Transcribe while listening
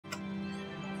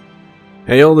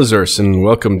Hey all, this is Urs, and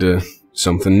welcome to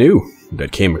something new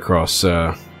that came across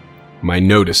my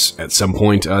notice at some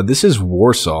point. This is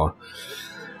Warsaw.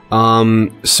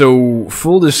 So,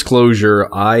 full disclosure,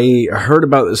 I heard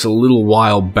about this a little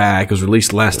while back. It was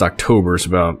released last October, it's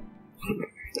about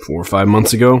 4 or 5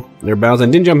 months ago, thereabouts. I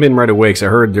didn't jump in right away because I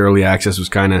heard the early access was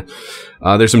kind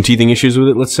of, there's some teething issues with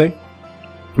it, let's say.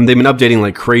 And they've been updating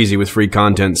like crazy with free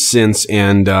content since,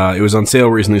 and it was on sale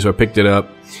recently, so I picked it up.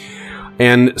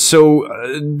 And so,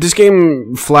 this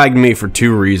game flagged me for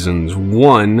 2 reasons.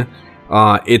 One,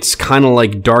 it's kind of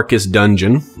like Darkest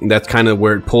Dungeon. That's kind of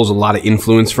where it pulls a lot of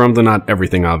influence from, though not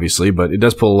everything, obviously, but it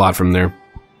does pull a lot from there.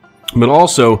 But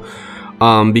also,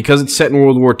 because it's set in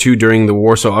World War II during the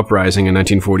Warsaw Uprising in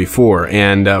 1944,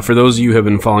 and for those of you who have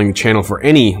been following the channel for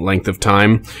any length of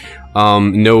time,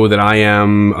 know that I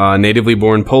am natively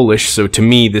born Polish, so to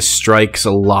me this strikes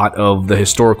a lot of the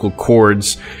historical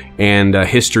chords and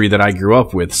history that I grew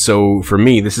up with. So for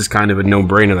me, this is kind of a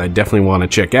no-brainer that I definitely want to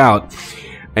check out.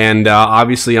 And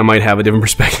obviously I might have a different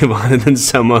perspective on it than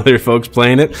some other folks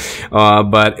playing it,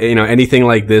 but you know, anything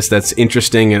like this that's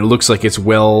interesting and it looks like it's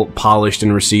well polished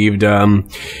and received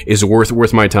is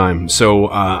worth my time. So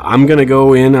I'm gonna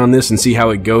go in on this and see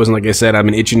how it goes. And like I said, I've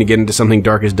been itching to get into something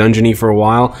Darkest Dungeon-y for a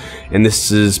while, and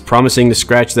this is promising to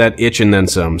scratch that itch and then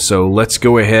some. So let's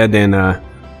go ahead and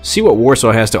see what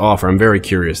Warsaw has to offer. I'm very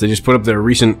curious. They just put up their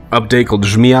recent update called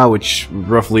WWII, which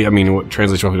roughly, I mean, what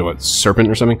translates roughly to what, serpent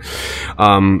or something?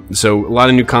 So a lot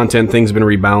of new content, things have been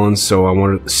rebalanced, so I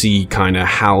want to see kind of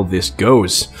how this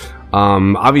goes.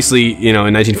 Obviously, you know,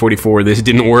 in 1944, this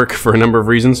didn't work for a number of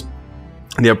reasons.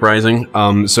 The Uprising.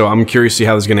 So I'm curious to see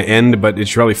how this is going to end, but it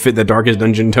should probably fit the Darkest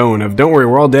Dungeon tone of, don't worry,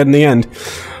 we're all dead in the end.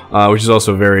 Which is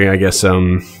also very, I guess,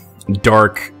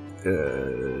 dark,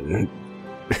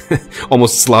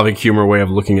 almost Slavic humor way of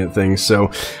looking at things.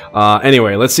 So,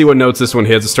 anyway, let's see what notes this one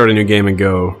hits. Let's start a new game and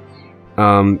go.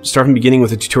 Start from beginning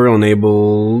with the tutorial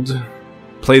enabled.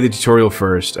 Play the tutorial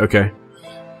first. Okay.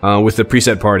 With the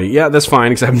preset party. Yeah, that's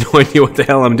fine, because I have no idea what the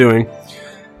hell I'm doing.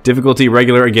 Difficulty,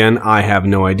 regular, again, I have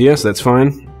no idea, so that's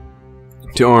fine.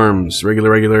 To arms,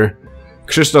 regular.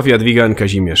 Krzysztof, Jadwiga, and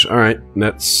Kazimierz. Alright,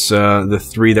 that's the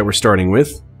 3 that we're starting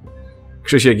with.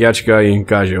 Krzysiek, Jacka, and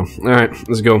Kazio. Alright,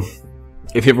 let's go.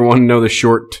 If you ever want to know the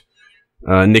short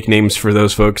nicknames for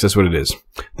those folks, that's what it is.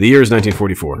 The year is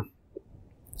 1944.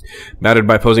 Battered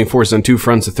by opposing forces on 2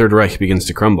 fronts, the Third Reich begins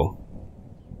to crumble.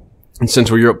 In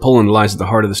Central Europe, Poland lies at the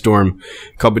heart of the storm,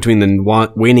 caught between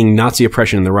the waning Nazi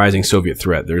oppression and the rising Soviet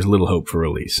threat. There is little hope for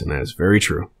release, and that is very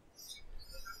true.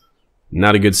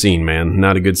 Not a good scene, man.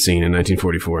 Not a good scene in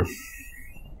 1944.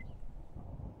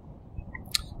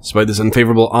 Despite this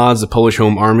unfavorable odds, the Polish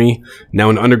Home Army,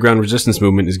 now an underground resistance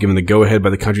movement, is given the go-ahead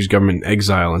by the country's government in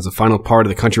exile. As the final part of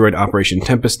the countrywide Operation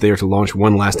Tempest, they are to launch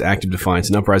one last act of defiance,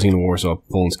 an uprising in Warsaw,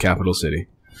 Poland's capital city.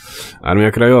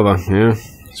 Armia Krajowa, yeah,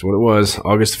 that's what it was.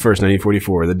 August 1st,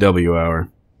 1944, the W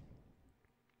hour.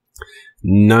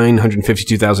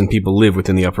 952,000 people live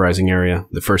within the uprising area.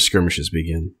 The first skirmishes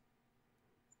begin.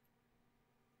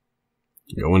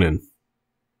 Going in.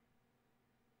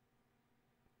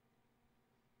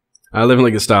 I live in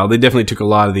like the style. They definitely took a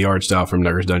lot of the art style from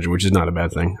Darkest Dungeon, which is not a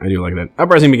bad thing. I do like that.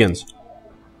 Uprising begins.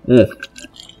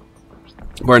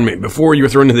 Pardon me. Before you are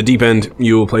thrown into the deep end,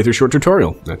 you will play through a short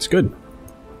tutorial. That's good.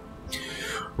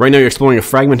 Right now you're exploring a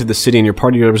fragment of the city and your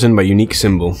party is represented by a unique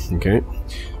symbol. Okay.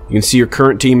 You can see your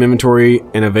current team inventory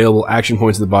and available action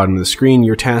points at the bottom of the screen.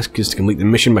 Your task is to complete the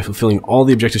mission by fulfilling all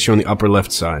the objectives shown on the upper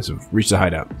left side. So reach the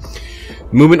hideout.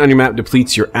 Movement on your map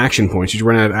depletes your action points. You should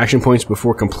run out of action points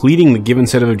before completing the given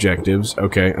set of objectives.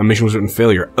 Okay, a mission was written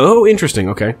failure. Oh, interesting,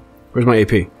 okay. Where's my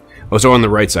AP? Oh, so on the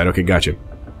right side. Okay, gotcha.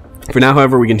 For now,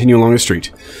 however, we continue along the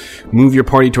street. Move your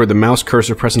party toward the mouse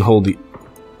cursor. Press and hold the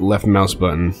left mouse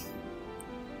button.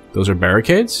 Those are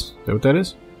barricades? Is that what that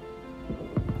is?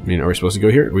 I mean, are we supposed to go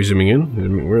here? Are we zooming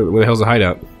in? Where the hell's the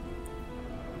hideout?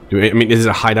 I mean, is it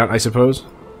a hideout, I suppose?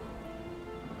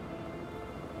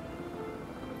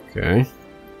 Okay.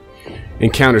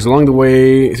 Encounters. Along the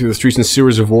way through the streets and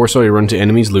sewers of Warsaw, you run into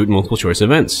enemies, loot, and multiple choice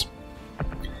events.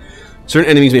 Certain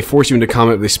enemies may force you into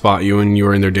combat if they spot you and you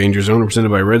are in their danger zone,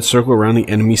 represented by a red circle around the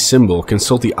enemy symbol.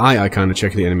 Consult the eye icon to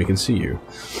check if the enemy can see you.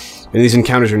 If these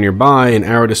encounters are nearby, an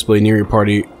arrow displayed near your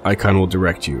party icon will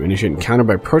direct you. Initiate encounter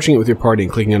by approaching it with your party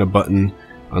and clicking on a button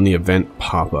on the event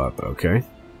pop-up. Okay.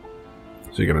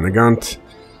 So you got an Nagant,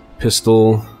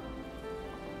 pistol.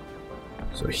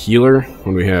 So healer.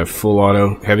 What do we have? Full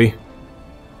auto. Heavy.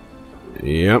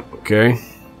 Yep. Okay.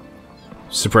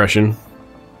 Suppression.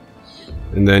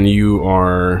 And then you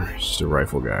are just a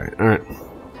rifle guy. Alright.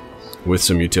 With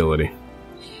some utility.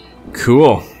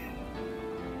 Cool.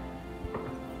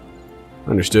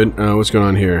 Understood. What's going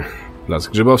on here? Las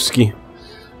Grzybowski.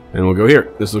 And we'll go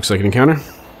here. This looks like an encounter.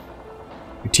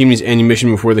 Your team needs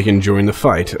ammunition before they can join the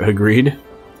fight. Agreed.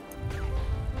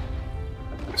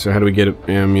 So how do we get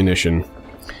ammunition?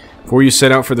 Before you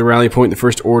set out for the rally point, the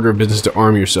first order of business to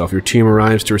arm yourself. Your team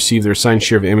arrives to receive their assigned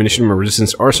share of ammunition from a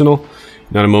resistance arsenal.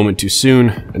 Not a moment too soon.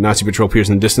 A Nazi patrol appears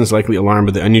in the distance, likely alarmed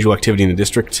by the unusual activity in the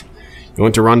district. You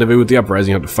want to rendezvous with the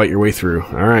uprising, you have to fight your way through.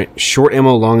 Alright, short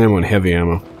ammo, long ammo, and heavy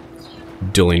ammo.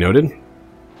 Duly noted.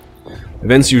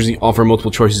 Events usually offer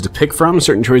multiple choices to pick from.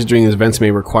 Certain choices during these events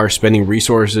may require spending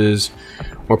resources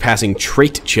or passing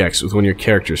trait checks with one of your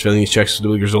characters. Failing these checks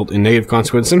will result in negative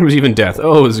consequences, sometimes even death.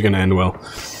 Oh, this is going to end well.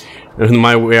 And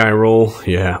my way I roll,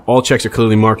 yeah. All checks are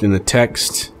clearly marked in the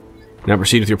text. Now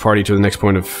proceed with your party to the next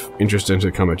point of interest into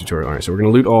the combat tutorial. Alright, so we're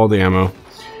going to loot all the ammo.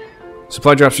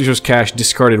 Supply drops, resource cache,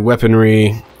 discarded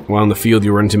weaponry. While in the field,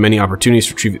 you run into many opportunities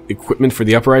to retrieve equipment for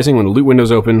the uprising. When the loot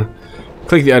window's open,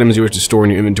 click the items you wish to store in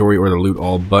your inventory or the loot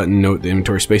all button. Note the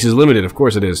inventory space is limited. Of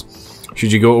course it is.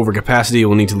 Should you go over capacity, you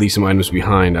will need to leave some items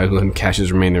behind. Items and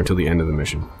caches remain there until the end of the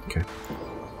mission. Okay.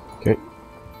 Okay.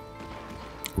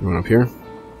 Going up here.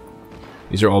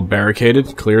 These are all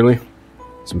barricaded, clearly.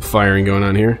 Some firing going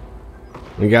on here.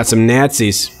 We got some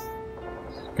Nazis.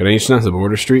 Graniczna, the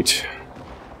border street.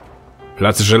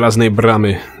 Plac Żelaznej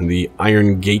Bramy, the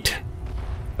Iron Gate.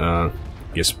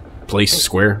 Yes, place,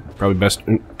 square. Probably best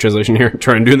translation here.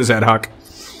 Trying to do this ad hoc.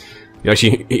 You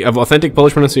actually have authentic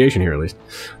Polish pronunciation here, at least.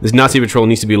 This Nazi patrol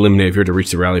needs to be eliminated if you're to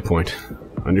reach the rally point.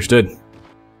 Understood.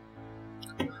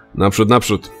 Naprzód,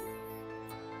 naprzód.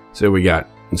 So what we got.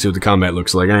 Let's see what the combat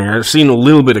looks like. I've seen a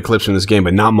little bit of clips in this game,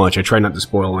 but not much. I try not to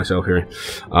spoil myself here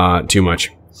too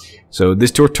much. So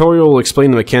this tutorial will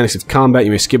explain the mechanics of combat.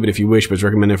 You may skip it if you wish, but it's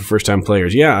recommended for first-time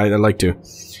players. Yeah, I'd like to.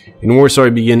 In Warsaw,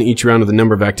 you begin each round with a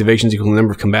number of activations equal to the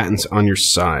number of combatants on your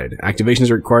side.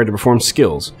 Activations are required to perform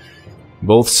skills.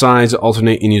 Both sides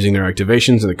alternate in using their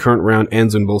activations, and the current round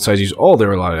ends when both sides use all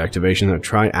their allotted activations. Now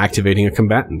try activating a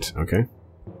combatant, okay?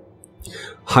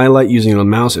 Highlight using the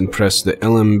mouse and press the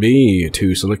LMB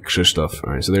to select Krzysztof.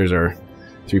 Alright, so there's our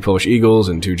 3 Polish eagles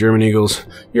and 2 German eagles.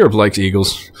 Europe likes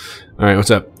eagles. Alright,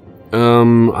 what's up?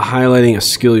 Highlighting a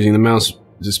skill using the mouse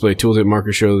display tooltip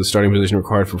marker show the starting position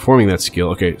required for performing that skill.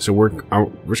 Okay, so we're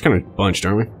just kind of bunched,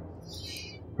 aren't we?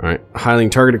 Alright,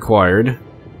 highlighting target acquired.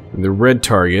 The red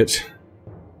target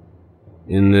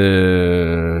in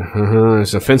the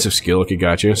it's offensive skill. Okay,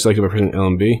 gotcha. Selected by pressing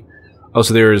LMB. Oh,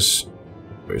 so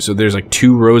there's like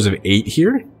 2 rows of 8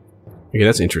 here? Okay,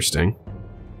 that's interesting.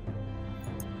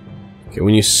 Okay,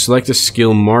 when you select a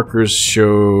skill, markers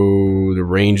show the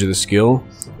range of the skill.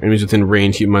 Enemies within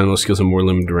range, keep in mind those skills have more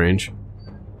limited range.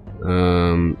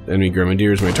 Enemy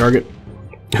Grenadier is my target.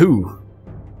 Who?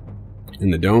 In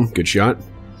the dome, good shot.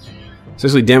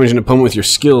 Successfully damage an opponent with your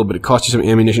skill, but it costs you some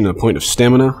ammunition and a point of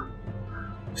stamina.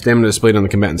 Stamina displayed on the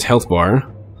combatant's health bar.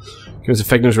 Its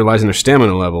effectiveness relies on their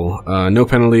stamina level. No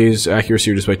penalties,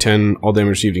 accuracy reduced by 10, all damage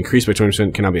received increased by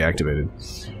 20%, cannot be activated.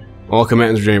 All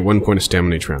combatants regenerate 1 point of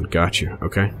stamina each round. Gotcha,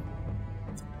 okay.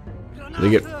 They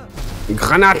get...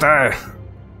 Granate!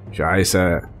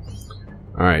 Scheiße.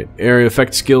 Alright, area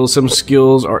effect skills. Some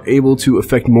skills are able to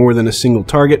affect more than a single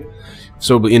target,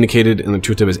 so will be indicated in the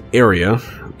tooltip as area.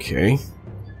 Okay.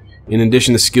 In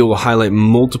addition, the skill will highlight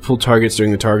multiple targets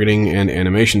during the targeting and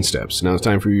animation steps. Now it's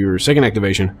time for your second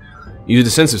activation. Use a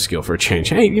defensive skill for a change.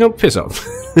 Hey, you know, piss off.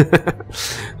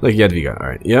 Like Jadwiga.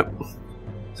 Alright, yep.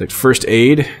 Select first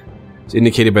aid. It's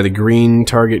indicated by the green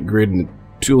target grid and the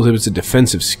tooltip is a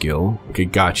defensive skill. Okay,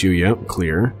 got you, yep,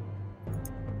 clear.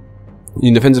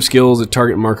 In defensive skills, the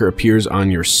target marker appears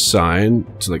on your side.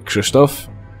 Select Krzysztof.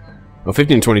 Oh,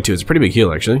 15 and 22. It's a pretty big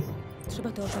heal, actually.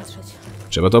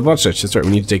 Trzeba to opatrzeć. That's right,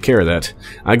 we need to take care of that.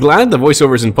 I'm glad the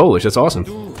voiceover is in Polish. That's awesome.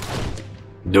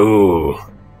 Du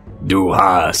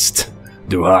hast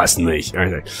nicht.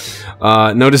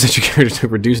 Alright. Notice that your character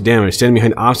took reduced damage. Standing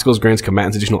behind obstacles grants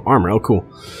combatants additional armor. Oh, cool.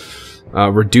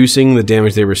 Reducing the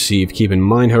damage they receive. Keep in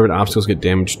mind, however, the obstacles get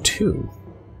damaged too.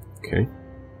 Okay.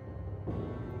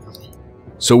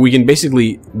 So we can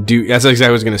basically do... That's exactly what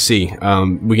I was going to see.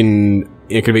 We can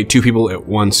activate 2 people at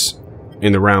once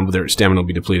in the round, but their stamina will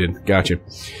be depleted. Gotcha.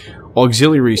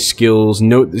 Auxiliary skills.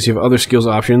 Note that you have other skills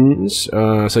options,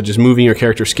 such as moving your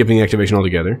character, skipping the activation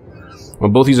altogether. While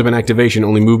both use up an activation,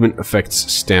 only movement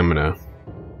affects stamina.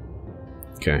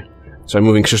 Okay. So I'm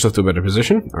moving Krzysztof to a better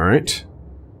position. Alright.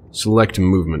 Select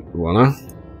movement. Voila.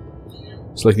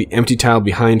 Select the empty tile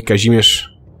behind Kazimierz,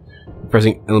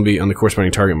 pressing LB on the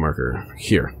corresponding target marker.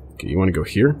 Here. Okay, you want to go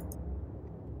here?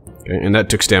 Okay, and that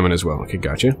took stamina as well. Okay,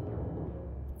 gotcha.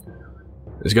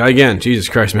 This guy again. Jesus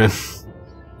Christ, man.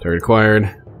 Target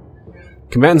acquired.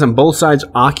 Combatants on both sides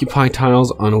occupy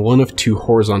tiles on one of 2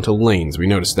 horizontal lanes. We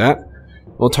noticed that.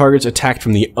 While targets attacked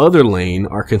from the other lane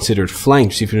are considered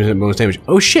flanked. See if there's bonus damage.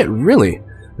 Oh shit, really?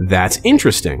 That's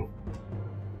interesting.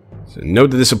 So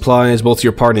note that this applies both to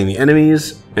your party and the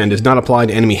enemies, and does not apply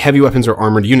to enemy heavy weapons or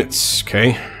armored units.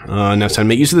 Okay, now it's time to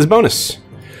make use of this bonus.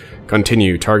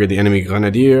 Continue. Target the enemy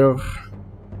grenadier.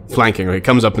 Flanking. Okay,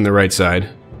 comes up in the right side.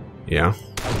 Yeah.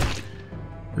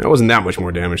 That wasn't that much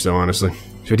more damage, though, honestly.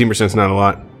 15% is not a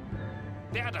lot.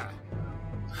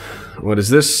 What is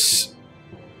this?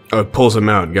 Oh, it pulls him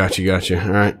out. Gotcha, gotcha.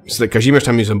 Alright. So Kajima's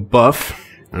time to use a buff.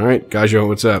 Alright, Gajo,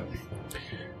 what's up?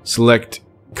 Select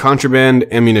contraband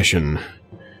ammunition.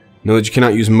 Know that you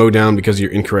cannot use mow down because of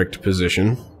your incorrect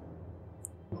position.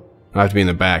 I have to be in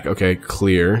the back. Okay,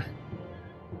 clear.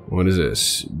 What is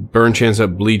this? Burn chance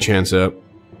up, bleed chance up.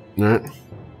 Alright.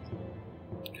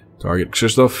 Target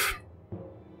Krzysztof.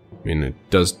 I mean, it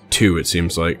does 2, it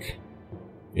seems like.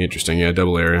 Interesting, yeah,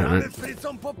 double area. Alright.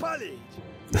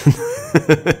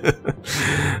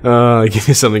 Give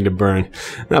me something to burn.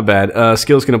 Not bad.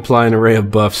 Skills can apply an array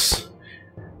of buffs,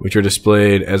 which are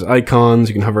displayed as icons.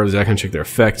 You can hover over the icon, check their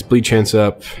effects. Bleed chance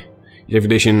up.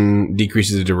 Degradation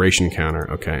decreases the duration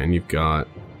counter. Okay, and you've got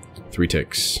 3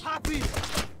 ticks.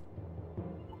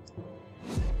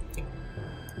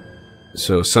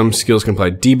 So some skills can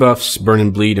apply debuffs. Burn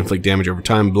and bleed inflict damage over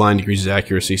time. Blind decreases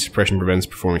accuracy. Suppression prevents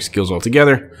performing skills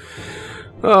altogether.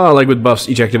 Like with buffs,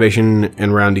 each activation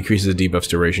and round decreases the debuff's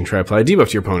duration. Try to apply a debuff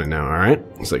to your opponent now, alright?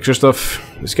 It's like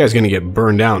Krzysztof. This guy's gonna get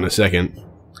burned down in a second.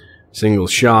 Single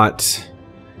shot.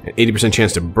 An 80%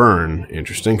 chance to burn.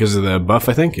 Interesting, because of the buff,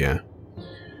 I think? Yeah.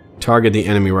 Target the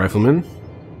enemy rifleman.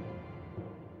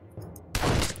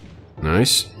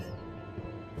 Nice.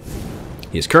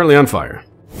 He is currently on fire.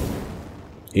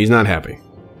 He's not happy.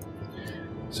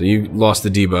 So you lost the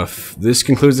debuff. This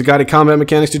concludes the guided combat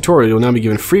mechanics tutorial. You'll now be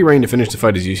given free reign to finish the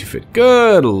fight as you see fit.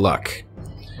 Good luck.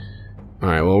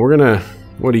 Alright, well we're gonna...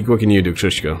 What can you do,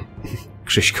 Krzyszko?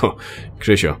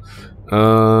 Krzyszko.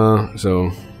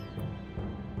 So...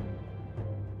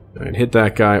 I'd hit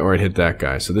that guy or I'd hit that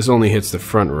guy. So this only hits the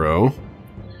front row.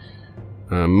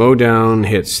 Mow down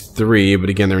hits 3, but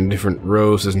again they're in different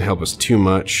rows. Doesn't help us too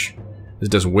much. This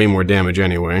does way more damage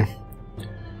anyway.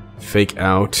 Fake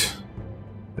out.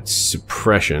 That's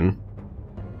suppression.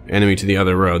 Enemy to the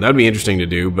other row. That would be interesting to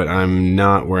do, but I'm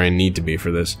not where I need to be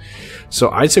for this. So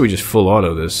I'd say we just full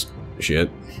auto this shit.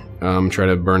 Try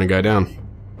to burn a guy down.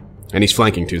 And he's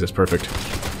flanking too, that's perfect.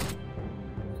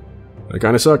 That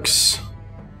kinda sucks.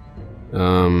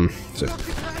 Oh,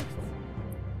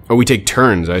 we take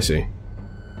turns, I see.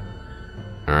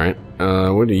 Alright.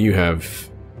 What do you have?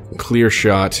 Clear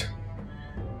shot.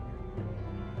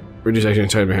 Reduce action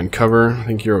tied behind cover. I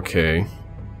think you're okay.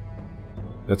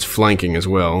 That's flanking as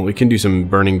well. We can do some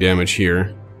burning damage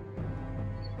here.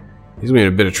 He's gonna be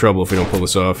in a bit of trouble if we don't pull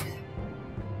this off.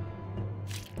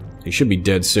 He should be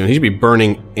dead soon. He should be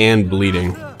burning and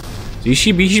bleeding. So he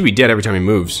should be dead every time he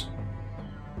moves.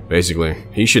 Basically.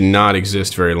 He should not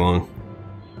exist very long.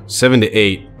 7 to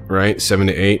 8, right? 7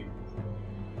 to 8.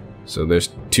 So there's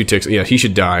 2 ticks. Yeah, he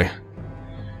should die.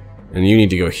 And you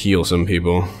need to go heal some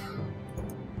people.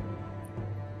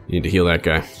 You need to heal that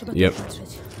guy. Yep.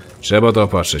 Trzeba to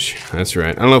patrzeć. That's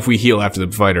right. I don't know if we heal after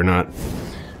the fight or not.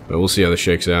 But we'll see how this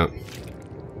shakes out.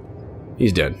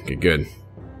 He's dead. Okay, good.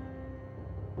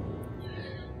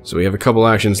 So we have a couple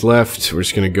actions left. We're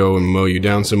just gonna go and mow you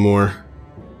down some more.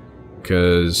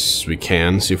 Because we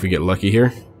can. See if we get lucky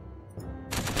here.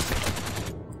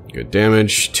 Good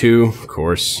damage. 2, of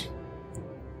course.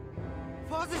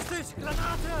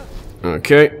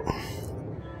 Okay.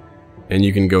 And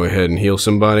you can go ahead and heal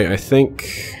somebody. I think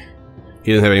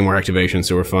he doesn't have any more activation,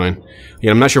 so we're fine.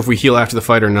 Yeah, I'm not sure if we heal after the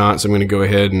fight or not, so I'm going to go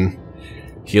ahead and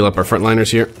heal up our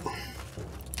frontliners here.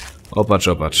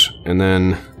 Opacz, opacz. And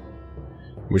then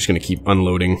we're just going to keep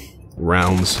unloading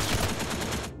rounds.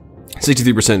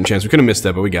 63% chance. We could have missed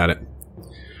that, but we got it.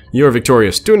 You're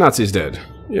victorious. 2 Nazis dead.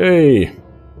 Yay.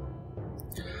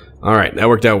 Alright, that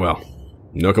worked out well.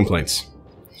 No complaints.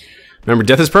 Remember,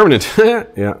 death is permanent.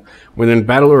 Yeah. When in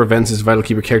battle or events, it's vital to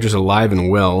keep your characters alive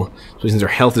and well, so since their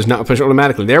health is not replenished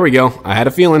automatically. There we go. I had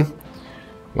a feeling.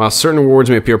 While certain rewards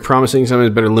may appear promising, sometimes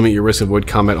it's better to limit your risk to avoid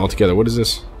combat altogether. What is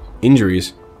this?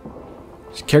 Injuries.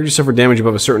 Characters suffer damage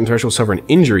above a certain threshold suffer an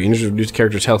injury. Injuries reduce the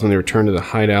character's health when they return to the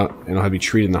hideout and will have to be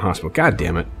treated in the hospital. God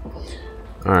damn it.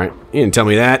 Alright. You didn't tell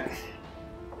me that.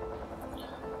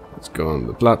 Let's go on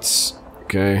the Platz.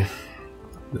 Okay.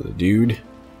 Another dude.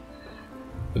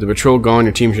 With the patrol gone,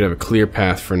 your team should have a clear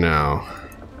path for now.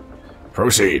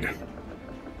 Proceed.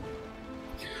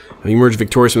 You emerge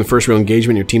victorious from the first real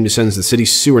engagement. Your team descends the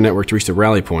city's sewer network to reach the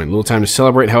rally point. Little time to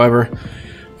celebrate, however,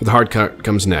 but the hard cut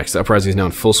comes next. The uprising is now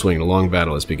in full swing. A long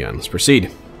battle has begun. Let's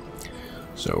proceed.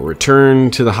 So,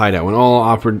 return to the hideout. When all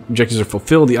objectives are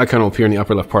fulfilled, the icon will appear in the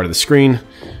upper left part of the screen.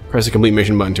 Press the complete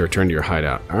mission button to return to your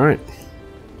hideout. Alright.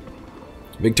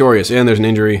 Victorious. And there's an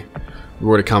injury.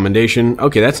 Reward a commendation.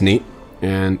 Okay, that's neat.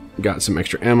 And got some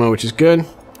extra ammo, which is good.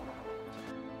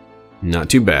 Not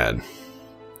too bad.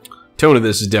 Tone of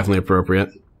this is definitely appropriate.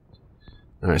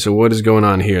 Alright, so what is going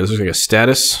on here? This looks like a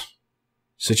status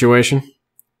situation.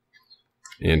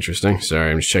 Interesting.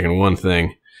 Sorry, I'm just checking one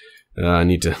thing. I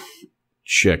need to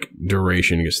check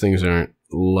duration because things aren't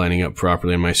lining up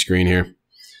properly on my screen here.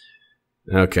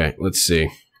 Okay, let's see.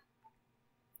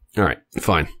 Alright,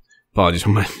 fine. Apologies.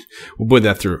 We'll put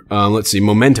that through. Let's see.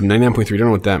 Momentum, 99.3. Don't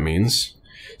know what that means.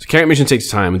 So, carry out mission takes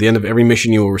time. At the end of every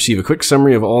mission, you will receive a quick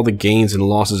summary of all the gains and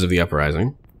losses of the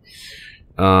uprising.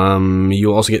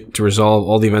 You'll also get to resolve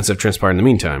all the events that have transpired in the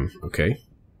meantime. Okay.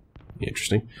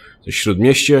 Interesting. So,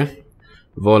 Śródmieście,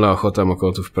 Wola, Ochota,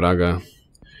 Mokotów, Praga,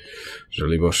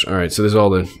 Żoliborz. Alright, so there's all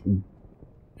the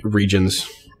regions.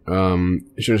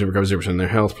 Insurance recovers 0% of their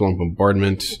health. Prolonged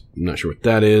bombardment. I'm not sure what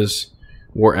that is.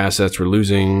 War assets, we're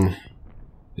losing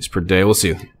this per day. We'll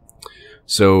see.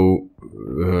 So,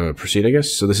 proceed, I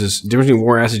guess. So this is difference between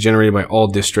war assets generated by all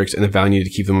districts and the value needed to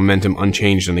keep the momentum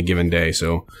unchanged on a given day.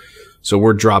 So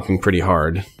we're dropping pretty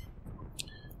hard.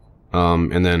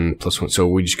 And then +1. So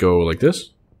we just go like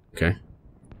this. Okay.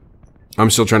 I'm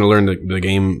still trying to learn the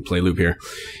gameplay loop here.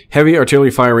 Heavy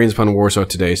artillery fire rains upon Warsaw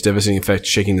today. Its devastating effect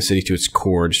shaking the city to its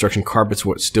core. Destruction carpets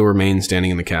what still remains standing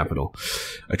in the capital.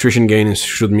 Attrition gain in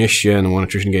Śródmieście and 1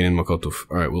 attrition gain in Mokotów.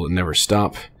 Alright, will it never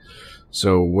stop?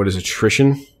 So, what is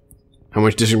attrition? How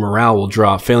much district morale will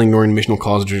drop? Failing during mission will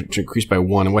cause it to increase by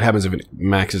 1. And what happens if it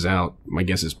maxes out? My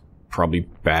guess is probably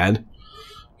bad.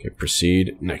 Okay,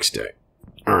 proceed. Next day.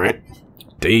 Alright.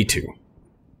 Day 2.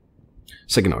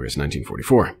 2nd August,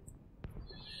 1944.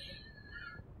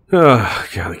 Oh,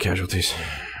 God, the casualties.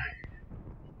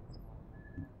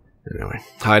 Anyway,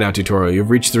 hideout tutorial. You've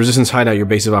reached the Resistance hideout, your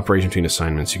base of operation between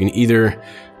assignments. You can either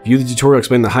view the tutorial,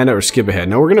 explain the hideout, or skip ahead.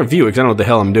 Now, we're going to view it because I don't know what the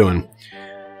hell I'm doing.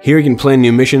 Here, you can plan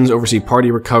new missions, oversee party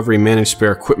recovery, manage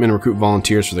spare equipment, recruit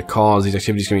volunteers for the cause. These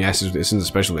activities can be accessed with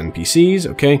special NPCs,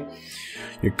 okay?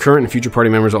 Your current and future party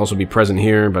members will also be present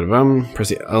here. Bada-bum. Press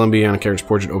the LMB on a character's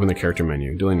portrait to open the character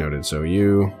menu. Duly noted. So,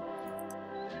 you...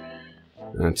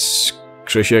 That's...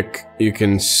 Krzysiek, you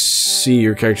can see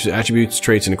your character's attributes,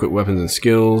 traits, and equip weapons and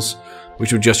skills,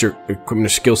 which will adjust your equipment or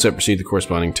skill set, proceed to the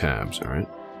corresponding tabs. Alright.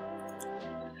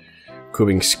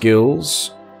 Equipping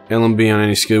skills. LMB on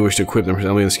any skill you wish to equip them. Press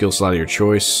LMB on the skill slot of your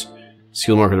choice.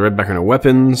 Skill mark with a red background of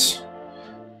weapons.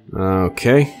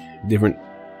 Okay. Different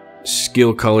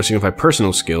skill colors signify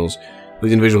personal skills.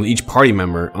 With individual each party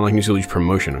member, unlike new skill each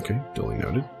promotion. Okay, duly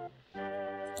noted.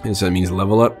 And so that means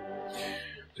level up.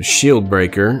 So shield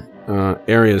breaker.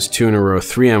 Areas 2 in a row,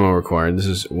 3 ammo required. This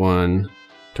is 1.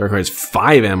 Target requires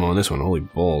 5 ammo on this one. Holy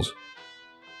balls.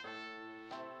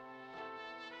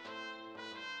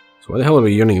 So why the hell are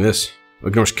we using this? Oh,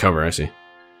 ignores cover, I see.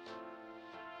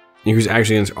 Increase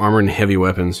action against armored and heavy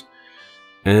weapons.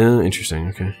 Interesting,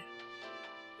 okay.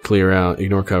 Clear out,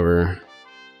 ignore cover.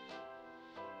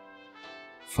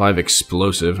 5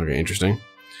 explosive, okay, interesting.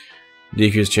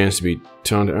 Decrease chance to be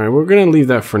taunted. Alright, we're gonna leave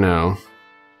that for now.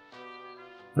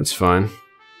 That's fine. So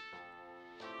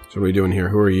what are we doing here?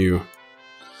 Who are you?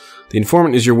 The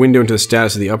informant is your window into the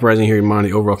status of the uprising. Here you monitor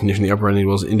the overall condition of the uprising as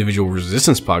well as individual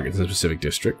resistance pockets in specific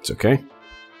districts, okay?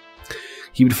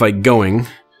 Keep the fight going.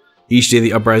 Each day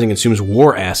the uprising consumes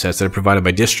war assets that are provided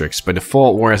by districts. By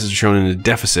default, war assets are shown in a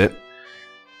deficit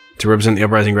to represent the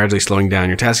uprising gradually slowing down.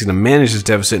 Your task is to manage this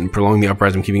deficit and prolong the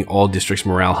uprising, keeping all districts'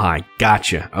 morale high.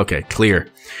 Gotcha. Okay, clear.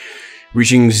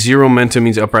 Reaching 0 momentum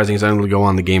means uprising is unable to go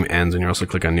on. The game ends, and you also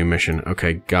click on new mission.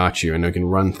 Okay, got you. And I can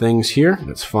run things here.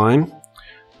 That's fine.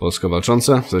 Polska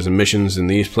Walcząca. So there's missions in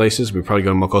these places. We probably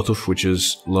go to Mokotów, which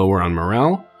is lower on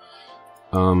morale.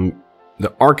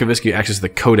 The Archivist gives you access to the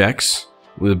Codex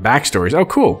with the backstories. Oh,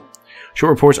 cool.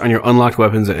 Short reports on your unlocked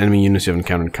weapons and enemy units you have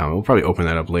encountered in combat. We'll probably open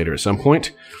that up later at some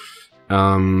point.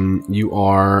 You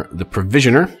are the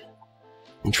Provisioner.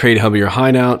 Trade hub of your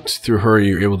hideout. Through her,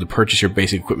 you're able to purchase your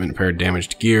basic equipment, repair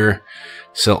damaged gear,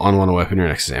 sell unwanted weapon or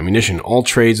excess ammunition. All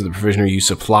trades of the Provisioner use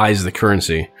supplies as the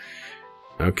currency.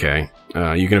 Okay.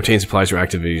 You can obtain supplies for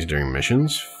activities during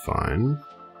missions. Fine.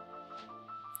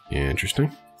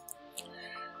 Interesting.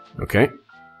 Okay.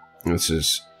 This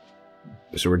is...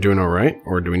 So we're doing alright?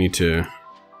 Or do we need to...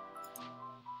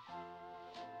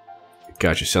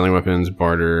 Gotcha. Selling weapons,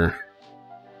 barter...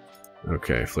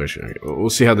 Okay, flash. Okay, we'll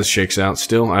see how this shakes out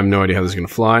still. I have no idea how this is going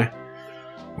to fly.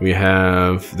 We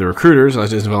have the recruiters,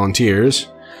 as volunteers.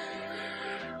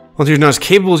 Volunteers not as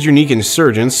capable as unique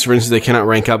insurgents. For instance, they cannot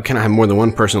rank up, cannot have more than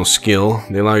one personal skill.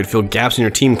 They allow you to fill gaps in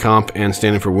your team comp and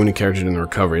stand in for wounded characters in the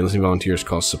recovery. Listening volunteers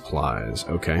cost supplies.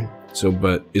 Okay. So,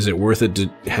 but is it worth it to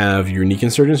have unique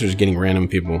insurgents or just getting random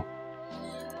people?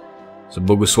 So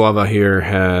Bogusława here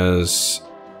has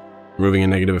removing a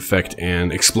negative effect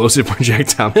and explosive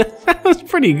projectile. That was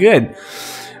pretty good.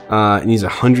 It needs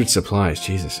 100 supplies.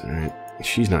 Jesus. Alright.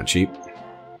 She's not cheap.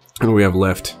 What do we have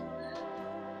left?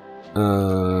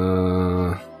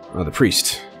 Oh, the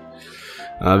priest.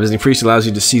 Visiting priest allows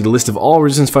you to see the list of all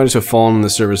resistance fighters who have fallen in the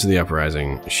service of the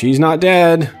uprising. She's not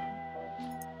dead.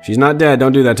 She's not dead.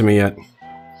 Don't do that to me yet.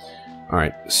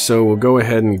 Alright, so we'll go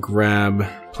ahead and grab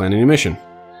plan a new mission.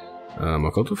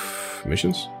 Okultów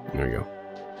missions? There we go.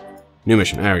 New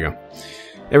mission. There we go.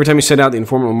 Every time you set out, the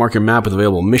informant will mark your map with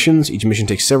available missions. Each mission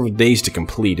takes several days to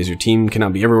complete. As your team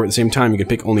cannot be everywhere at the same time, you can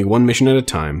pick only one mission at a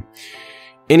time.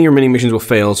 Any or many missions will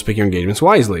fail, so pick your engagements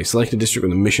wisely. Select a district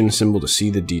with a mission symbol to see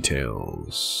the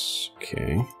details.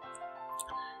 Okay.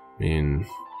 In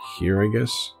here, I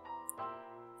guess.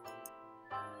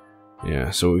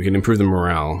 Yeah, so we can improve the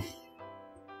morale.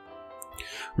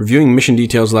 Reviewing mission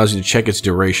details allows you to check its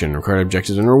duration, required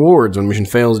objectives, and rewards. When a mission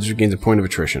fails, the district gains a point of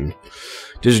attrition.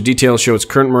 District details show its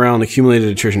current morale and accumulated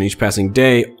attrition each passing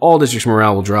day. All districts'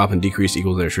 morale will drop and decrease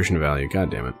equal to their attrition value.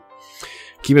 God damn it.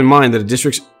 Keep in mind that a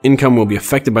district's income will be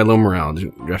affected by low morale.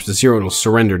 After 0, it will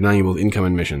surrender, denying you both income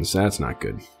and missions. That's not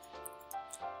good.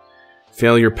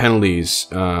 Failure penalties.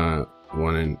 1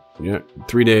 in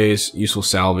 3 days. Useful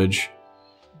salvage.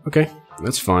 Okay,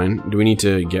 that's fine. Do we need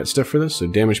to get stuff for this? So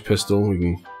damaged pistol. We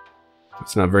can.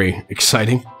 It's not very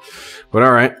exciting, but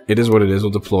all right. It is what it is.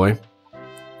 We'll deploy.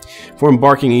 For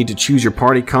embarking, you need to choose your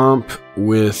party comp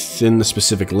within the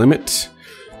specific limit.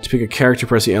 To pick a character,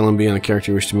 press the L and B on the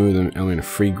character you wish to move, then L in a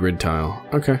free grid tile.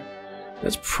 Okay,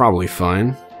 that's probably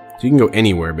fine. So you can go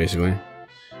anywhere, basically.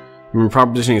 Remember,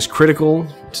 proper positioning is critical.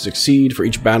 To succeed, for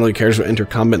each battle, your characters will enter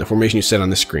combat in the formation you set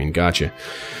on this screen. Gotcha.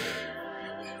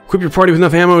 Equip your party with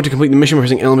enough ammo to complete the mission by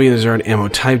pressing L and B on the desired ammo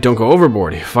type. Don't go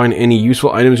overboard. If you find any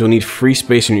useful items, you'll need free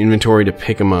space in your inventory to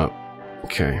pick them up.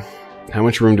 Okay. How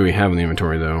much room do we have in the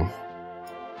inventory, though?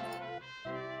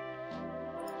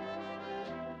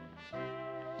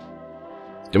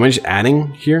 Am I just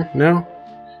adding here now?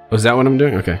 Oh, is that what I'm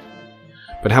doing? Okay.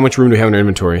 But how much room do we have in our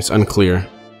inventory? It's unclear.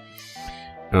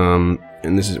 And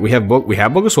this is we have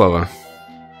Bogusława.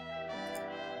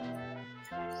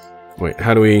 Wait,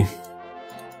 how do we?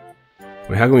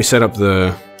 Wait, how can we set up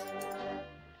the?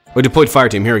 Oh, deployed fire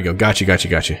team. Here we go. Gotcha, gotcha,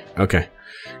 gotcha. Okay,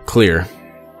 clear.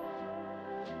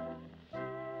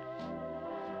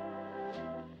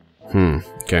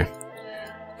 Okay.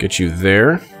 Get you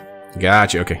there.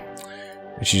 Gotcha. Okay.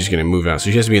 And she's just gonna move out. So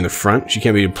she has to be in the front. She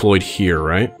can't be deployed here,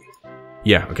 right?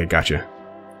 Yeah. Okay. Gotcha.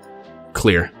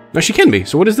 Clear. No, she can be.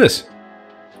 So what is this?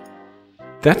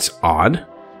 That's odd.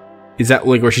 Is that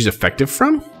like where she's effective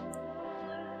from?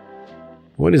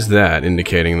 What is that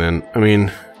indicating then? I mean,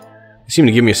 they seem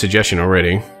to give me a suggestion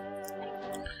already.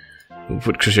 We'll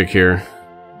put Krzysiek here.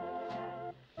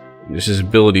 Just his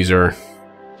abilities are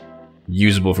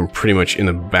usable from pretty much in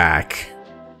the back.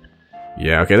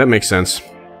 Yeah, okay, that makes sense.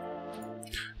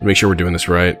 Make sure we're doing this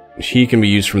right. He can be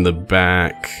used from the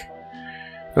back.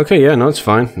 Okay, yeah, no, it's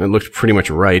fine. That looked pretty much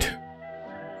right.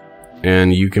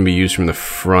 And you can be used from the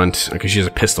front. Okay, she has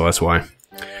a pistol, that's why.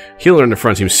 Healer in the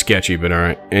front seems sketchy, but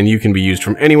alright. And you can be used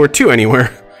from anywhere to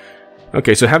anywhere.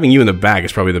 Okay, so having you in the back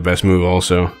is probably the best move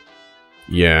also.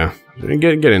 Yeah,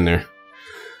 get in there.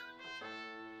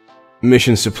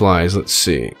 Mission supplies, let's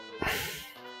see.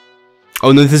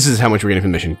 Oh, no, this is how much we're getting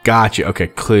from the mission. Gotcha, okay,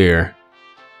 clear.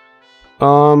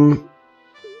 Do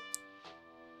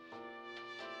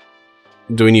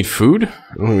we need food?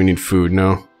 I don't think we need food,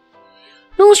 no.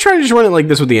 No, let's try to just run it like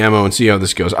this with the ammo and see how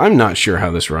this goes. I'm not sure how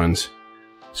this runs.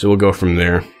 So we'll go from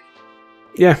there.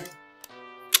 Yeah.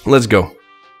 Let's go.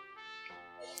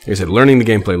 Like I said, learning the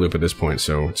gameplay loop at this point,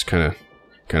 so it's kind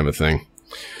of a thing.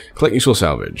 Collect useful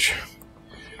salvage.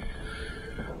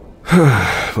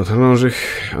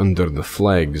 Under the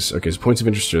flags. Okay, so points of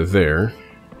interest are there.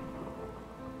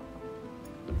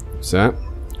 What's that?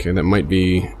 Okay, that might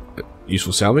be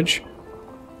useful salvage.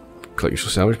 Collect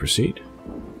useful salvage, proceed.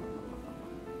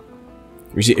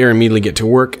 Reach the air, immediately get to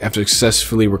work. After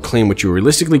successfully reclaim what you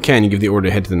realistically can, you give the order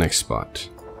to head to the next spot.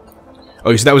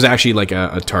 Okay, so that was actually like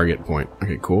a target point.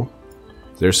 Okay, cool.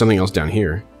 There's something else down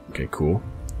here. Okay, cool.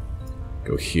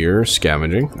 Go here,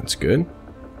 scavenging. That's good.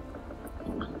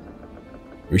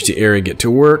 Reach the area, get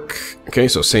to work. Okay,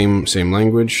 so same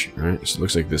language. Alright, so it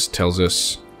looks like this tells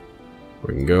us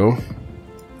where we can go.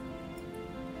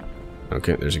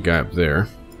 Okay, there's a guy up there.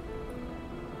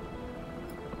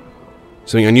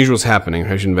 Something unusual is happening.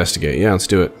 I should investigate. Yeah, let's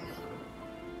do it.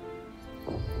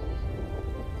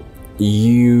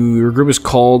 Your group is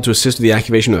called to assist with the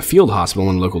activation of a field hospital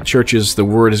in local churches. The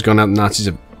word has gone out the Nazis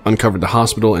have uncovered the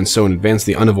hospital, and so in advance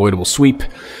the unavoidable sweep.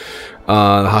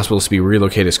 The hospital is to be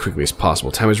relocated as quickly as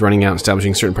possible. Time is running out.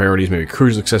 Establishing certain priorities may be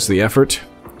crucial to success of the effort.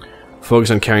 Focus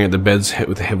on carrying out the beds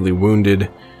with the heavily wounded.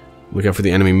 Look out for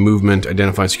the enemy movement.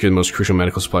 Identify and secure the most crucial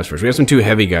medical supplies first. We have some 2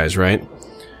 heavy guys, right?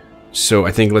 So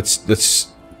I think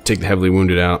let's take the heavily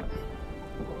wounded out.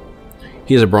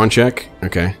 He has a brawn check.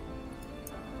 Okay.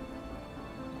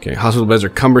 Okay, hospital beds are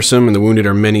cumbersome, and the wounded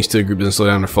are many. Still, the group doesn't slow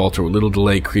down or falter. With little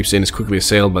delay, creeps in, is quickly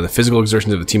assailed by the physical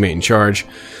exertions of the teammate in charge.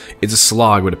 It's a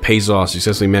slog, but it pays off.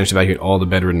 Successfully managed to evacuate all the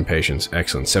bedridden patients.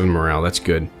 Excellent. 7 morale. That's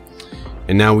good.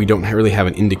 And now we don't really have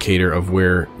an indicator of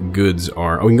where goods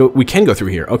are. Oh, we can go through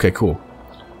here. Okay, cool.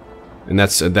 And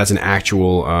that's an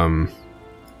actual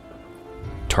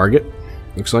target.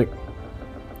 Looks like.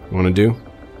 Want to do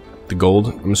the gold?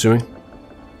 I'm assuming.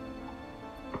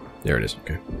 There it is.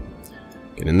 Okay.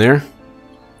 Get in there.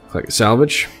 Collect the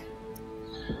salvage.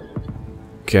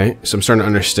 Okay, so I'm starting to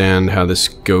understand how this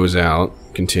goes out.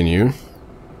 Continue.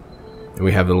 And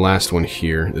we have the last one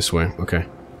here, this way. Okay.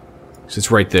 So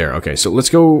it's right there. Okay, so let's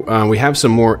go. We have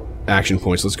some more action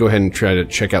points. Let's go ahead and try to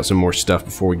check out some more stuff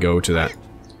before we go to that.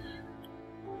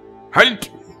 Halt!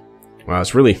 Wow,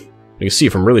 it's really... You can see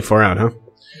from really far out, huh?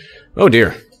 Oh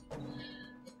dear.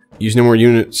 Use no more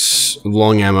units of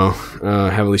long ammo.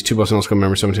 Have at least 2 Boston Club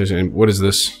members. And what is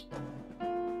this?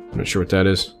 I'm not sure what that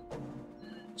is.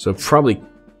 So probably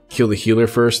kill the healer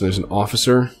first. And there's an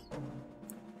officer.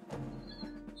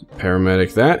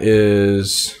 Paramedic. That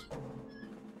is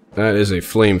a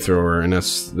flamethrower, and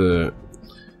that's the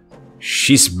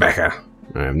Schießbecher.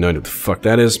 I have no idea what the fuck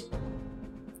that is.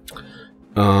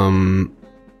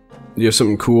 You have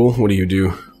something cool? What do you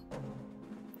do?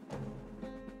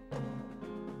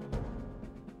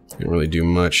 Can't really do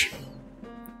much.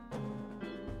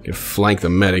 Can flank the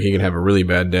medic. He can have a really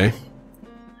bad day.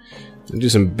 I'll do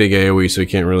some big AoE, so he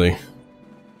can't really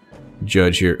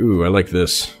judge here. Ooh, I like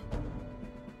this.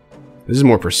 This is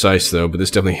more precise, though, but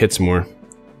this definitely hits more.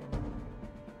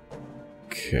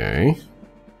 Okay.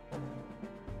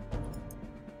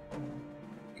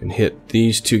 Can hit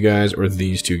these 2 guys or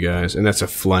these 2 guys, and that's a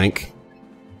flank.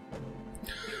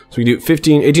 So we can do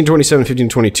 15, 18, 27, 15,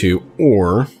 22,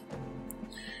 or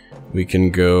we can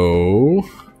go...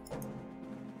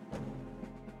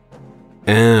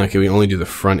 okay, we only do the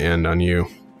front end on you.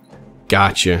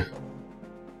 Gotcha.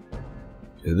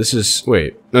 This is...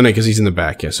 Wait. No, because he's in the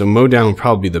back, yeah. So mow down would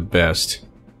probably be the best.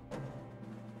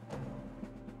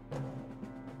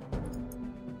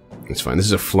 That's fine. This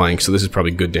is a flank, so this is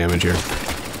probably good damage here.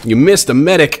 You missed the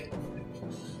medic!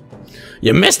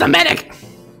 You missed the medic!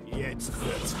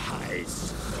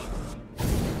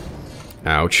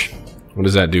 Ouch. What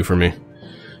does that do for me?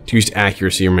 Reduced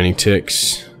accuracy or many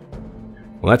ticks.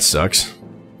 Well, that sucks.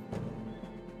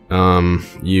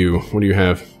 You. What do you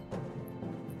have?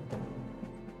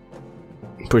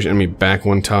 Push enemy back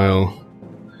 1 tile.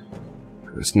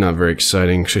 It's not very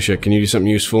exciting. Shishak, can you do something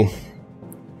useful?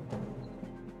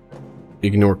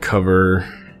 Ignore cover.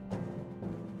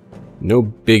 No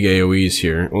big AoEs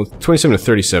here. Well, 27 to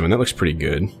 37. That looks pretty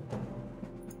good.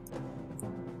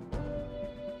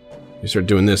 You start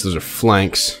doing this. Those are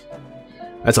flanks.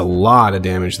 That's a lot of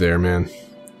damage there, man.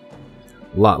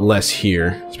 A lot less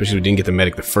here. Especially if we didn't get the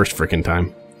medic the first frickin'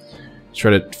 time. Let's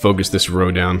try to focus this row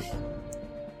down.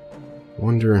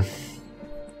 Wonder...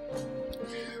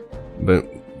 But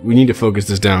we need to focus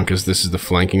this down because this is the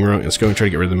flanking row. Let's go and try to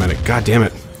get rid of the medic. God damn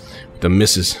it. The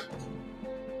misses.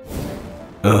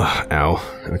 Ugh, ow.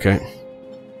 Okay.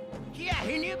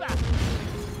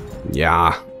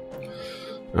 Yeah.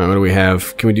 What do we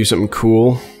have? Can we do something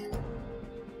cool?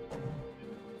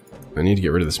 I need to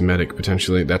get rid of this medic,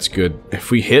 potentially. That's good.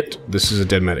 If we hit, this is a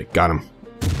dead medic. Got him.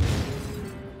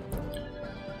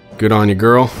 Good on you,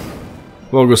 girl.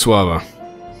 Logo Suava.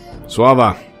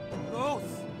 Suava.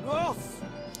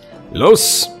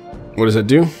 Los! What does that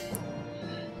do?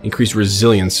 Increase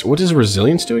resilience. What does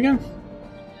resilience do again?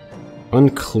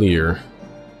 Unclear.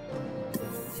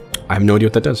 I have no idea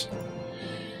what that does.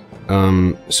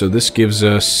 So this gives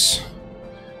us...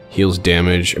 heals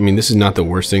damage. I mean, this is not the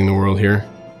worst thing in the world here.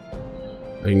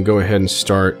 I can go ahead and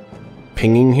start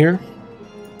pinging here.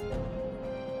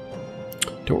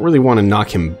 Don't really want to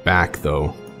knock him back,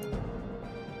 though.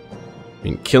 I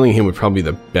mean, killing him would probably be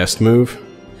the best move.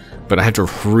 But I have to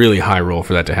really high roll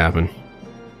for that to happen.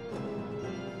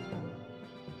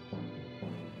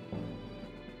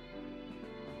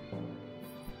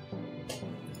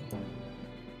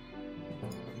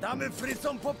 Damy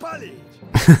frycom popalić.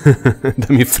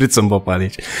 Damy frycom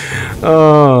popalić.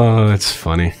 Oh, that's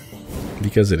funny.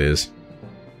 Because it is.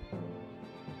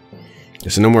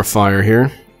 So no more fire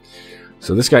here.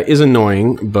 So this guy is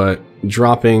annoying, but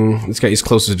dropping... This guy is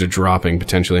closer to dropping,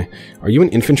 potentially. Are you an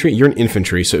infantry? You're an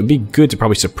infantry, so it would be good to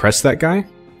probably suppress that guy.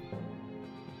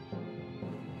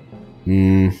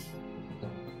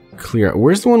 Clear out.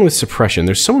 Where's the one with suppression?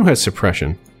 There's someone who has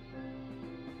suppression.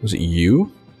 Was it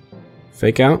you?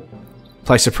 Fake out?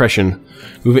 Apply suppression.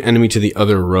 Move an enemy to the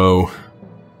other row.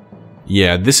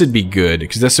 Yeah, this would be good,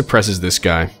 because that suppresses this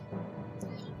guy.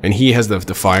 And he has the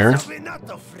fire.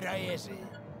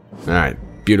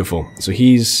 Alright, beautiful. So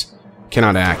he's...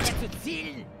 cannot act.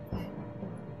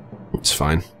 It's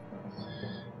fine.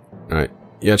 Alright,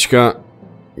 Yachka.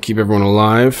 Keep everyone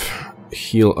alive.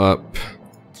 Heal up.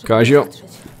 Kajio.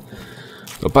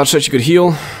 So Patrzeć could heal.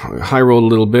 High rolled a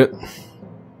little bit.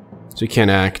 So he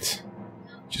can't act.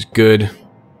 Which is good.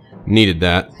 Needed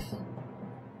that.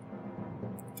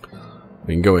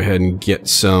 We can go ahead and get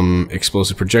some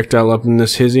explosive projectile up in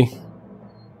this hizzy.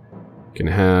 Can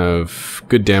have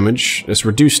good damage. That's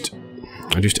reduced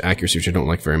accuracy, which I don't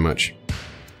like very much.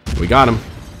 We got him.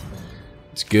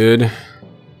 It's good.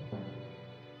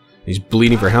 He's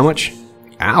bleeding for how much?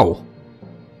 Ow.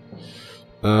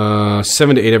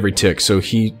 7 to 8 every tick, so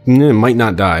he might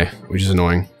not die, which is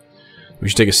annoying. We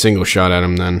should take a single shot at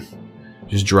him then.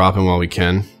 Just drop him while we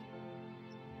can.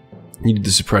 Needed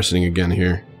the suppressing again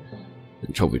here.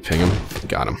 Hopefully ping him.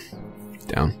 Got him.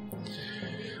 Down.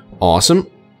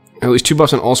 Awesome. At least 2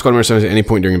 buffs on all squad members at any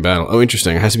point during a battle. Oh,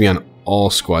 interesting. It has to be on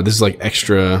all squad. This is like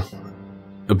extra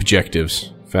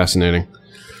objectives. Fascinating.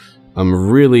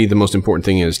 Really, the most important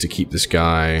thing is to keep this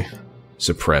guy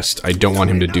suppressed. I don't want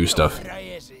him to do stuff.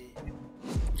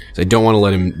 I don't want to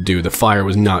let him do. The fire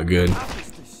was not good.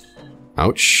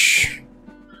 Ouch.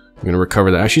 I'm gonna recover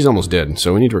that. She's almost dead,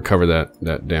 so we need to recover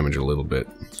that damage a little bit.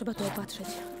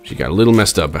 She got a little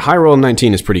messed up, but high roll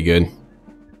 19 is pretty good.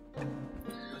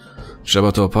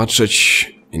 Trzeba to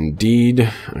opatrzyć.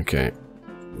 Indeed. Okay.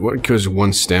 What goes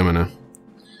 1 stamina?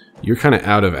 You're kind of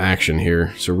out of action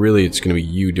here, so really it's going to be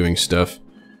you doing stuff.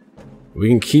 We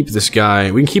can keep this guy...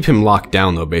 We can keep him locked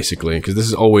down, though, basically, because this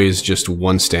is always just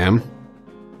 1 stam.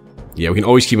 Yeah, we can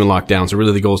always keep him locked down, so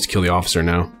really the goal is to kill the officer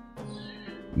now.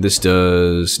 This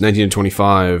does 19 to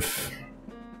 25.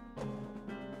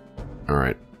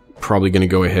 Alright. Probably going to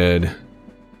go ahead.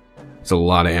 It's a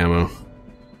lot of ammo.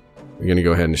 We're going to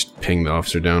go ahead and just ping the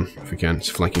officer down, if we can. It's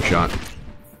a flanking shot.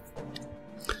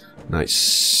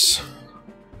 Nice.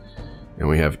 And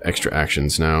we have extra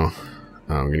actions now.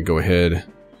 I'm going to go ahead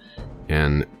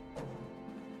and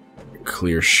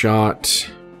clear shot.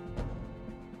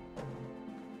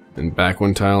 And back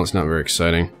 1 tile. It's not very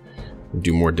exciting. We'll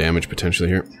do more damage potentially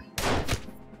here.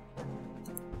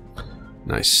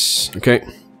 Nice. Okay.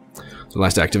 So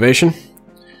last activation.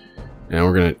 And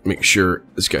we're going to make sure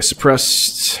this guy's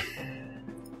suppressed.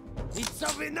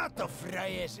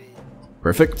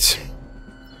 Perfect.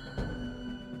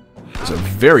 It's a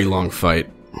very long fight.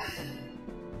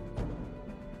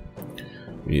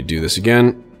 We need to do this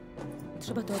again.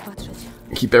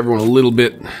 Keep everyone a little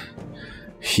bit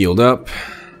healed up.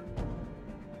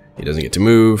 He doesn't get to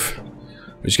move.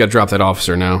 We just gotta drop that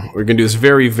officer now. We're gonna do this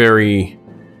very, very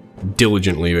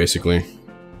diligently, basically.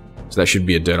 So that should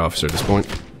be a dead officer at this point.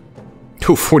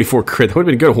 Oh, 44 crit. That would've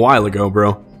been good a while ago,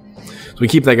 bro. So we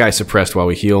keep that guy suppressed while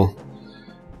we heal.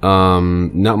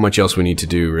 Not much else we need to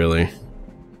do, really.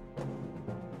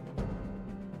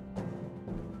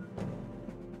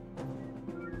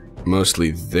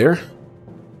 Mostly there.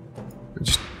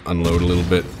 Just unload a little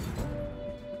bit.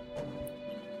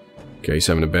 Okay, he's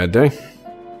having a bad day.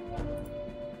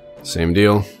 Same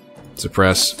deal.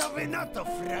 Suppress.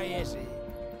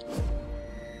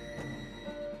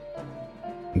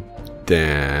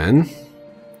 Then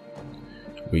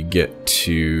we get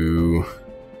to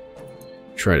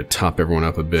try to top everyone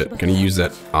up a bit. Gonna use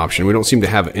that option. We don't seem to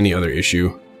have any other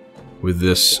issue with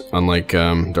this, unlike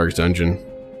Darkest Dungeon.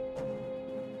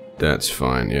 That's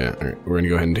fine, yeah. Alright, we're gonna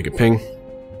go ahead and take a ping.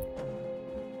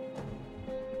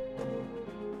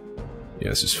 Yeah,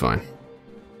 this is fine.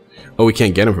 Oh, we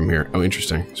can't get him from here. Oh,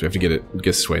 interesting. So we have to get it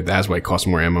this way. That's why it costs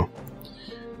more ammo.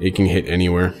 It can hit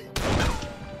anywhere.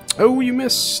 Oh, you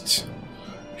missed.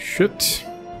 Shit.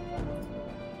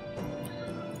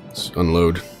 Let's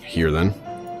unload here then.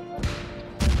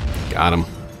 Got him.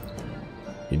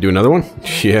 You do another one?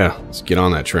 Yeah, let's get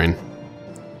on that train.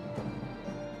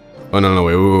 Oh, no, no,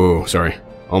 wait. Ooh, sorry.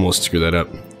 Almost screwed that up.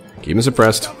 Keep him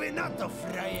suppressed.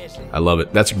 I love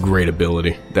it. That's a great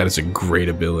ability. That is a great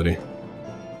ability.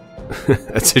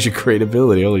 That's such a great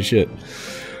ability. Holy shit.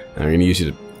 I'm going to use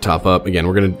you to top up. Again,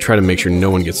 we're going to try to make sure no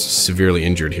one gets severely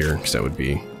injured here, because that would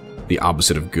be the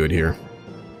opposite of good here.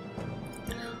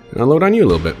 And I'll load on you a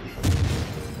little bit.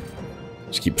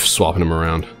 Just keep swapping them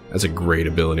around. That's a great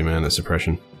ability, man, that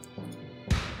suppression.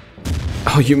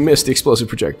 Oh, you missed the explosive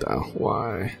projectile.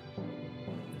 Why?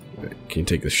 Okay, can you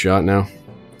take this shot now?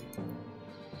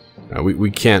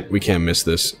 We can't miss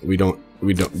this. We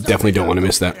definitely don't want to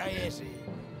miss that.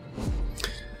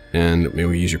 And maybe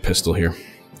we use your pistol here.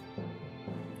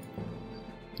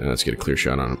 Let's get a clear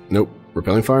shot on him. Nope.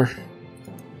 Repelling fire.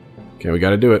 Okay, we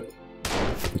gotta do it.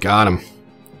 Got him.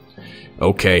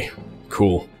 Okay.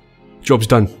 Cool. Job's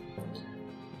done.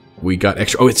 We got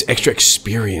extra... Oh, it's extra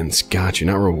experience. Gotcha.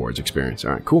 Not rewards. Experience.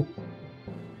 Alright, cool.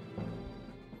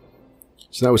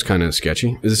 So that was kind of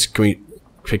sketchy. Is this... Can we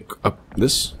pick up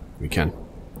this? We can.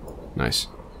 Nice.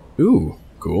 Ooh.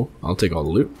 Cool. I'll take all the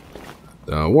loot.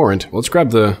 Warrant. Well, let's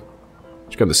grab the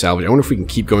salvage. I wonder if we can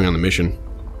keep going on the mission.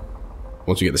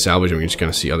 Once we get the salvage, we can just kind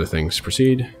of see other things.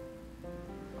 Proceed.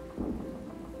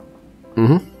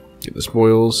 Get the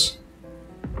spoils.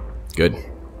 Good.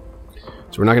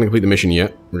 So we're not going to complete the mission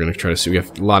yet. We're going to try to see. We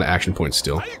have a lot of action points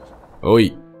still.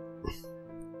 Oi!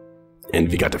 And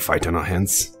we got to fight on our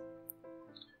hands.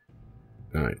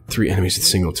 Alright, 3 enemies with a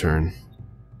single turn.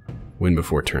 Win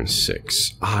before turn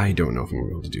 6. I don't know if I'm going to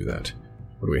be able to do that.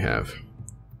 What do we have?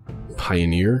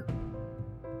 Pioneer?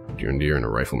 Deer and a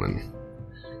rifleman.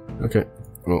 Okay.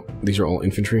 Well, these are all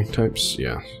infantry types.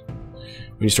 Yeah.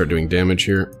 We need to start doing damage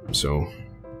here, so...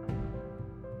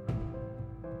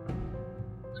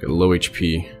 He's got low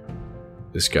HP.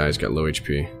 This guy's got low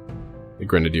HP. The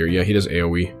Grenadier, yeah, he does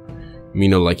AoE. Me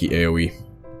no likey AoE.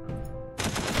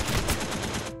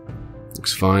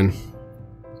 Looks fine.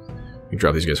 We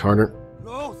drop these guys harder.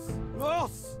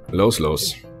 Los.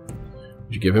 What'd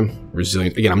you give him?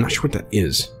 Resilient. Again, I'm not sure what that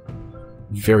is.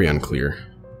 Very unclear.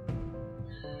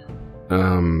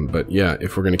 But yeah,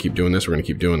 if we're gonna keep doing this, we're gonna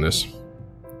keep doing this.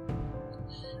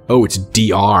 Oh, it's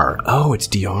DR. Oh, it's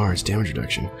DR. It's damage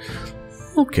reduction.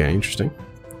 Okay, interesting.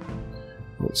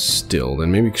 Well, still, then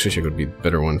maybe Krzysiek would be the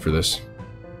better one for this.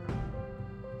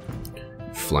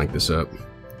 Flank this up.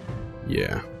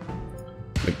 Yeah.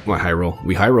 What high roll?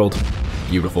 We high rolled.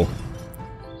 Beautiful.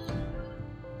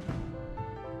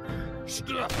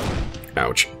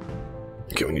 Ouch.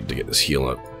 Okay, we need to get this heal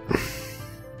up.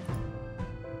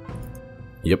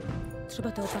 Yep.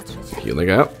 Healing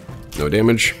out. No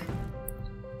damage.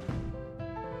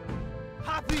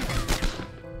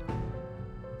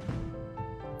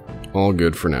 All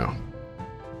good for now.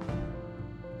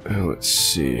 Let's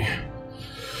see.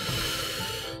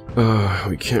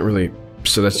 We can't really...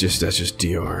 So that's just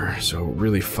DR. So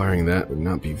really firing that would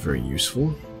not be very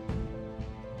useful.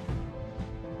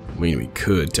 I mean, we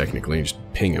could technically just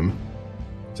ping him.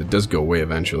 So it does go away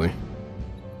eventually.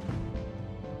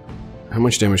 How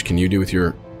much damage can you do with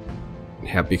your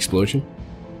happy explosion?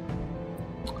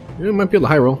 Yeah, it might be able to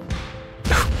high roll.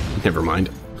 Never mind.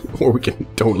 Or we can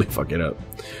totally fuck it up.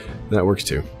 That works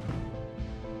too.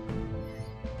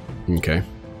 Okay.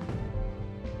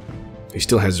 He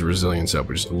still has his resilience up,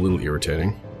 which is a little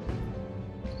irritating.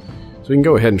 So we can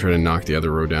go ahead and try to knock the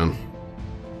other row down.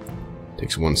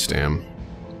 Takes 1 stam.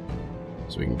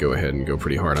 So we can go ahead and go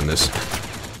pretty hard on this.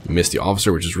 Miss the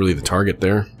officer, which is really the target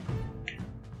there.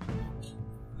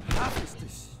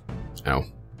 Ow.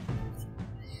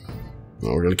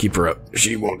 Well, we're gonna keep her up.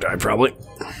 She won't die, probably.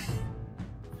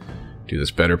 Do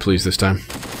this better, please, this time.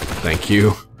 Thank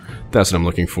you. That's what I'm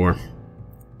looking for.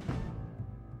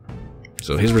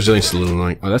 So his resilience is a little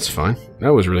annoying. Oh, that's fine. That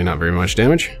was really not very much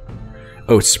damage.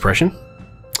 Oh, it's suppression?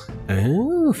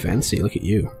 Oh, fancy. Look at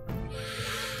you.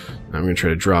 I'm gonna try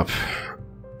to drop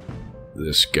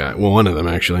this guy. Well, one of them,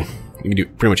 actually. We can do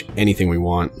pretty much anything we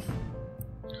want.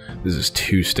 This is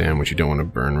 2 stam, which you don't want to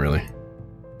burn, really.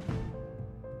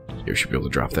 You should be able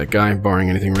to drop that guy,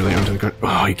 barring anything really onto the ground. Oh,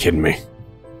 are you kidding me?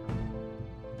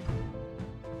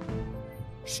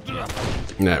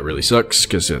 That really sucks,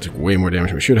 because that took way more damage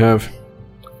than we should have.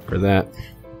 For that.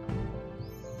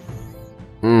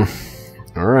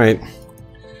 Alright.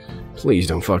 Please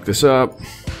don't fuck this up.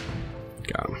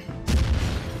 Got him.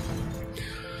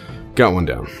 Got one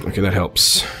down. Okay, that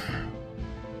helps.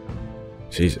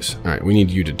 Jesus. Alright, we need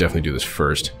you to definitely do this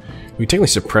first. We can technically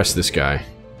suppress this guy.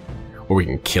 Or we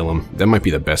can kill him. That might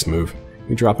be the best move. Can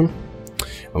we drop him?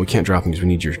 Oh, we can't drop him because we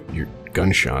need your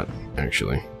gunshot,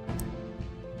 actually.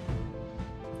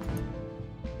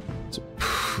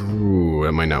 Ooh,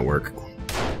 that might not work.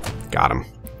 Got him.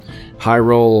 High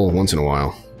roll once in a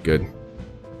while. Good.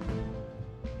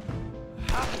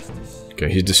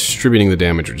 Okay, he's distributing the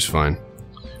damage, which is fine.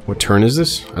 What turn is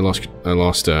this? I lost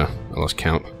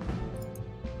count.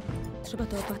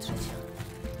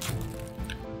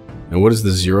 And what does the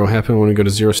 0 happen when we go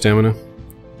to 0 stamina?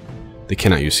 They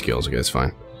cannot use skills. Okay, that's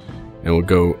fine. And we'll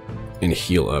go and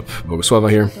heal up. We'll swap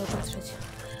out here.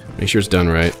 Make sure it's done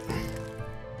right.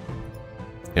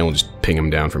 And we'll just ping him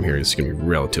down from here. It's going to be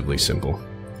relatively simple.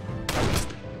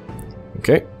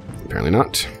 Okay. Apparently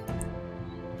not.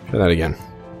 Try that again.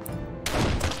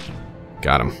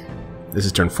 Got him. This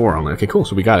is turn 4 only. Okay, cool.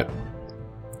 So we got it.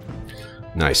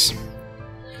 Nice.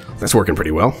 That's working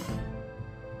pretty well.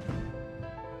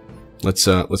 Let's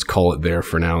call it there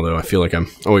for now, though. I feel like I'm...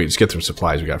 Oh, wait, just get some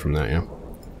supplies we got from that, yeah?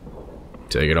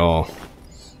 Take it all.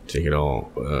 Take it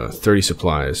all. 30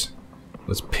 supplies.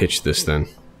 Let's pitch this, then.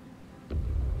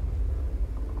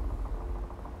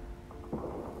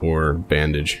 Or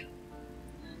bandage.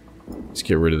 Let's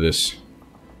get rid of this.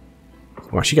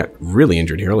 Wow, she got really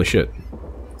injured here. Holy shit.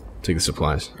 Take the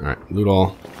supplies. Alright, loot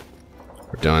all.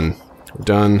 We're done. We're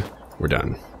done. We're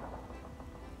done.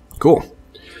 Cool.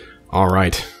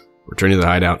 Alright. Returning to the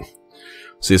hideout.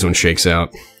 See this one shakes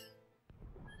out.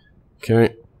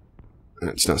 Okay.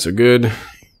 That's not so good.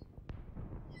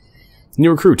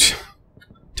 New recruit.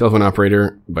 Telephone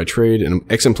operator by trade, an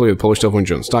ex-employee of the Polish Telephone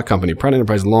Jones Stock Company. Proud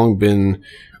enterprise long been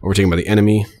overtaken by the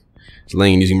enemy.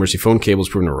 Laying and using Mercy phone cables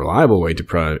proven a reliable way to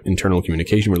provide internal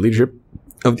communication with leadership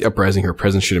of the uprising. Her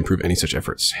presence should improve any such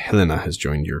efforts. Helena has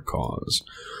joined your cause.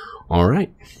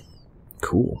 Alright.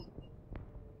 Cool.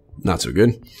 Not so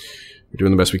good. We're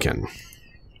doing the best we can.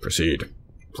 Proceed.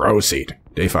 Proceed.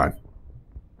 Day 5.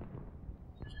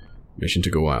 Mission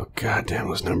took a while. God damn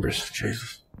those numbers.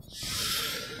 Jesus.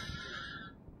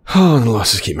 Oh, and the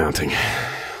losses keep mounting.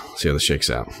 Let's see how this shakes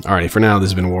out. Alrighty, for now, this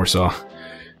has been Warsaw.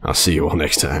 I'll see you all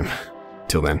next time.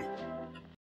 Till then.